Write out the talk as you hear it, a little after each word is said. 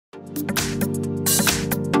In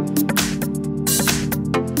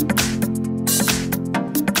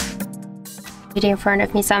front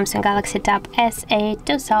of me Samsung Galaxy Tab S8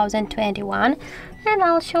 2021, and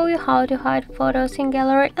I'll show you how to hide photos in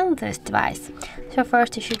gallery on this device. So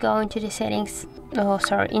first you should go into the settings,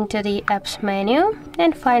 into the apps menu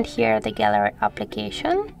and find here the gallery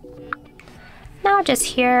application. Now just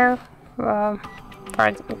here tap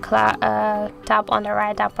on the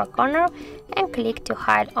right upper corner and click to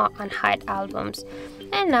hide or unhide albums.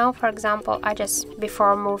 And now, for example, I just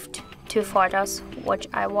before moved 2 photos which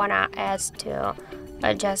I wanna add to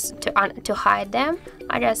to hide them.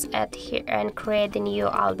 I just add here and create the new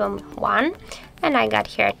album 1, and I got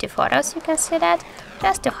here 2 photos. You can see that.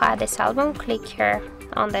 Just to hide this album, click here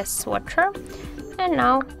on this switcher, and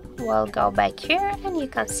now we'll go back here and you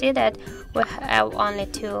can see that we have only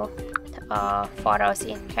 2 photos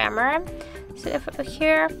in camera. So if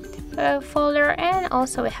here folder, and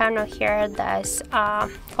also we have now here this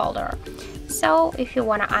folder. So if you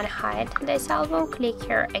want to unhide this album, click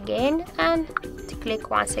here again and click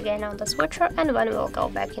once again on the switcher, and when we'll go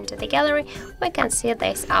back into the gallery we can see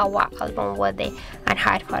this our album with the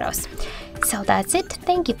unhide photos. So that's it.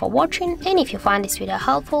 Thank you for watching, and if you find this video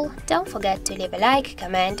helpful, don't forget to leave a like,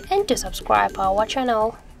 comment and to subscribe our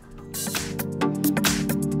channel.